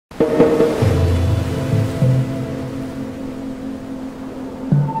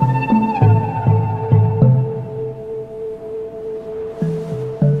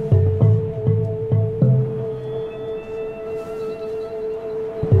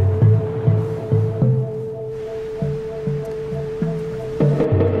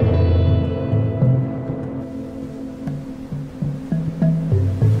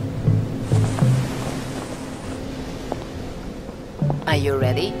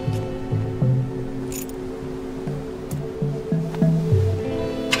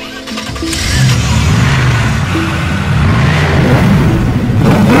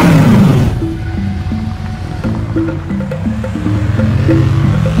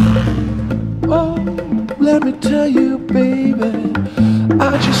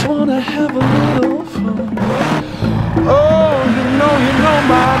have a little fun. Oh, you know,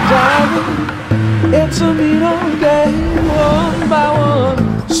 my darling, it's a mean old game, one by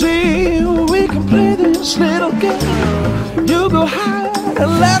one. See, we can play this little game. You go high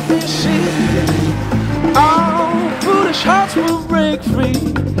and let me see. All foolish hearts will break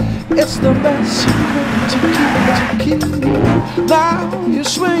free. It's the best secret to keep. Now you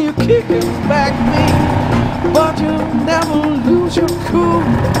swear you're kicking back me, but you'll never lose your cool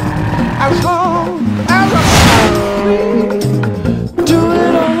as long as I'm free. Do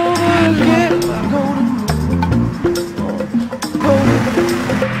it all over again.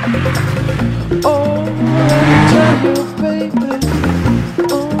 Oh, let me tell you, baby.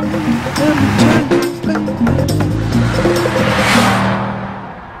 Oh, let me tell you, baby.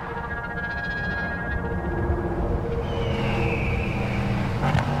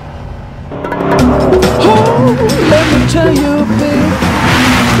 Let me tell you, babe.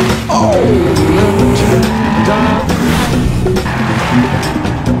 Oh, let me tell you, darling.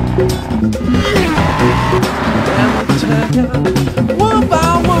 Let me tell you, one by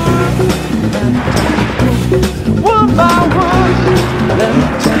one. One by one. Let me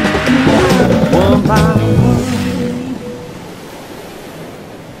tell you, one by one.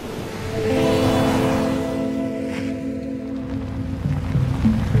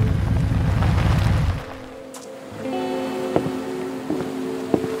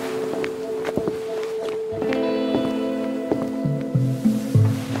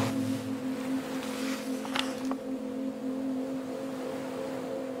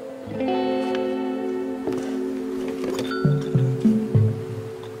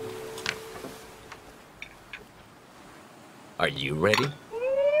 Are you ready?